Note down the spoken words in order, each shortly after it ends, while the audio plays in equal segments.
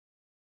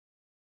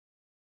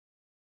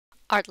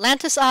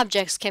Artlantis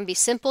objects can be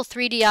simple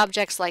 3D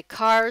objects like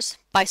cars,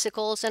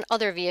 bicycles, and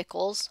other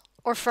vehicles,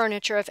 or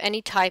furniture of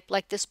any type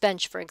like this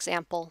bench, for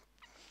example.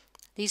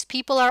 These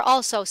people are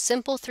also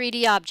simple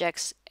 3D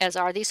objects, as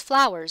are these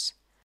flowers.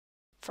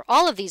 For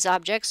all of these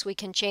objects, we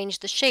can change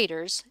the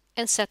shaders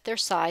and set their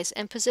size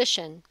and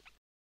position.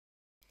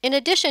 In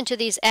addition to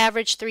these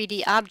average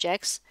 3D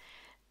objects,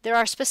 there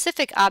are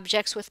specific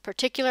objects with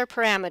particular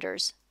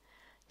parameters.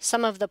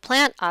 Some of the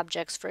plant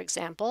objects, for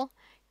example,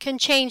 can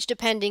change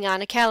depending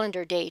on a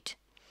calendar date.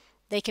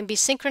 They can be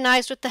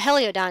synchronized with the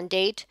Heliodon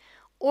date,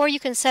 or you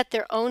can set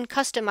their own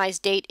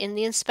customized date in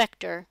the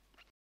inspector.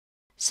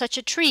 Such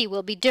a tree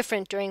will be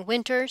different during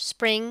winter,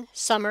 spring,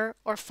 summer,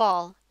 or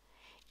fall.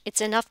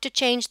 It's enough to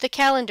change the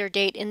calendar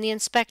date in the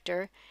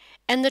inspector,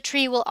 and the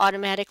tree will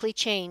automatically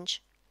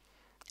change.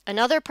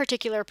 Another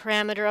particular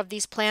parameter of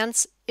these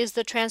plants is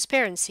the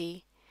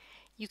transparency.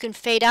 You can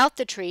fade out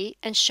the tree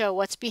and show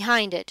what's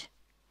behind it.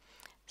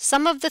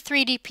 Some of the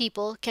 3D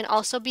people can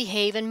also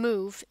behave and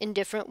move in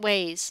different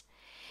ways.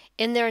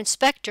 In their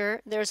inspector,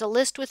 there's a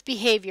list with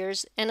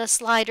behaviors and a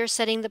slider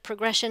setting the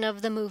progression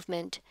of the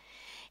movement.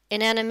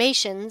 In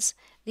animations,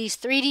 these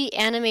 3D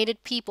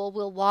animated people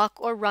will walk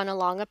or run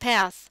along a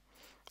path.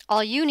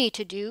 All you need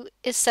to do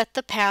is set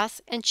the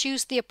path and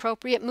choose the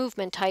appropriate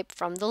movement type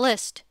from the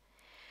list.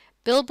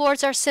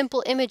 Billboards are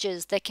simple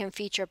images that can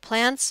feature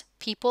plants,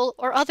 people,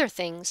 or other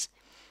things.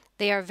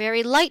 They are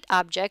very light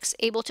objects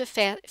able to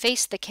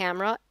face the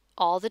camera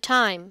all the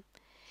time.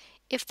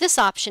 If this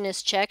option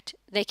is checked,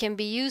 they can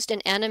be used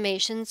in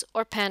animations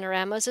or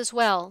panoramas as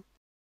well.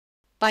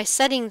 By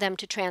setting them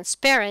to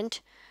transparent,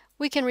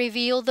 we can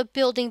reveal the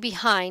building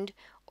behind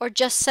or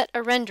just set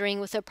a rendering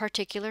with a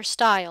particular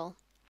style.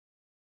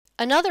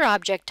 Another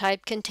object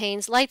type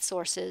contains light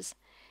sources.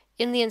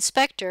 In the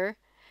inspector,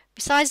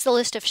 besides the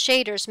list of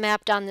shaders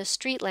mapped on the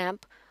street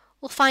lamp,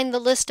 we'll find the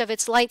list of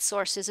its light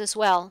sources as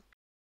well.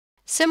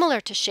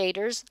 Similar to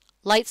shaders,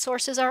 light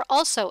sources are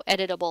also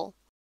editable.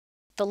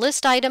 The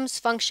list items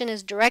function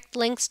as direct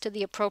links to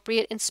the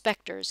appropriate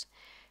inspectors.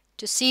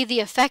 To see the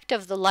effect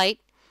of the light,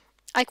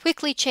 I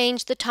quickly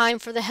changed the time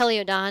for the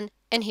Heliodon,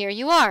 and here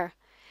you are.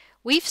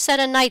 We've set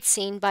a night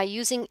scene by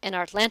using an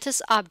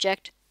Artlantis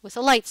object with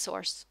a light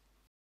source.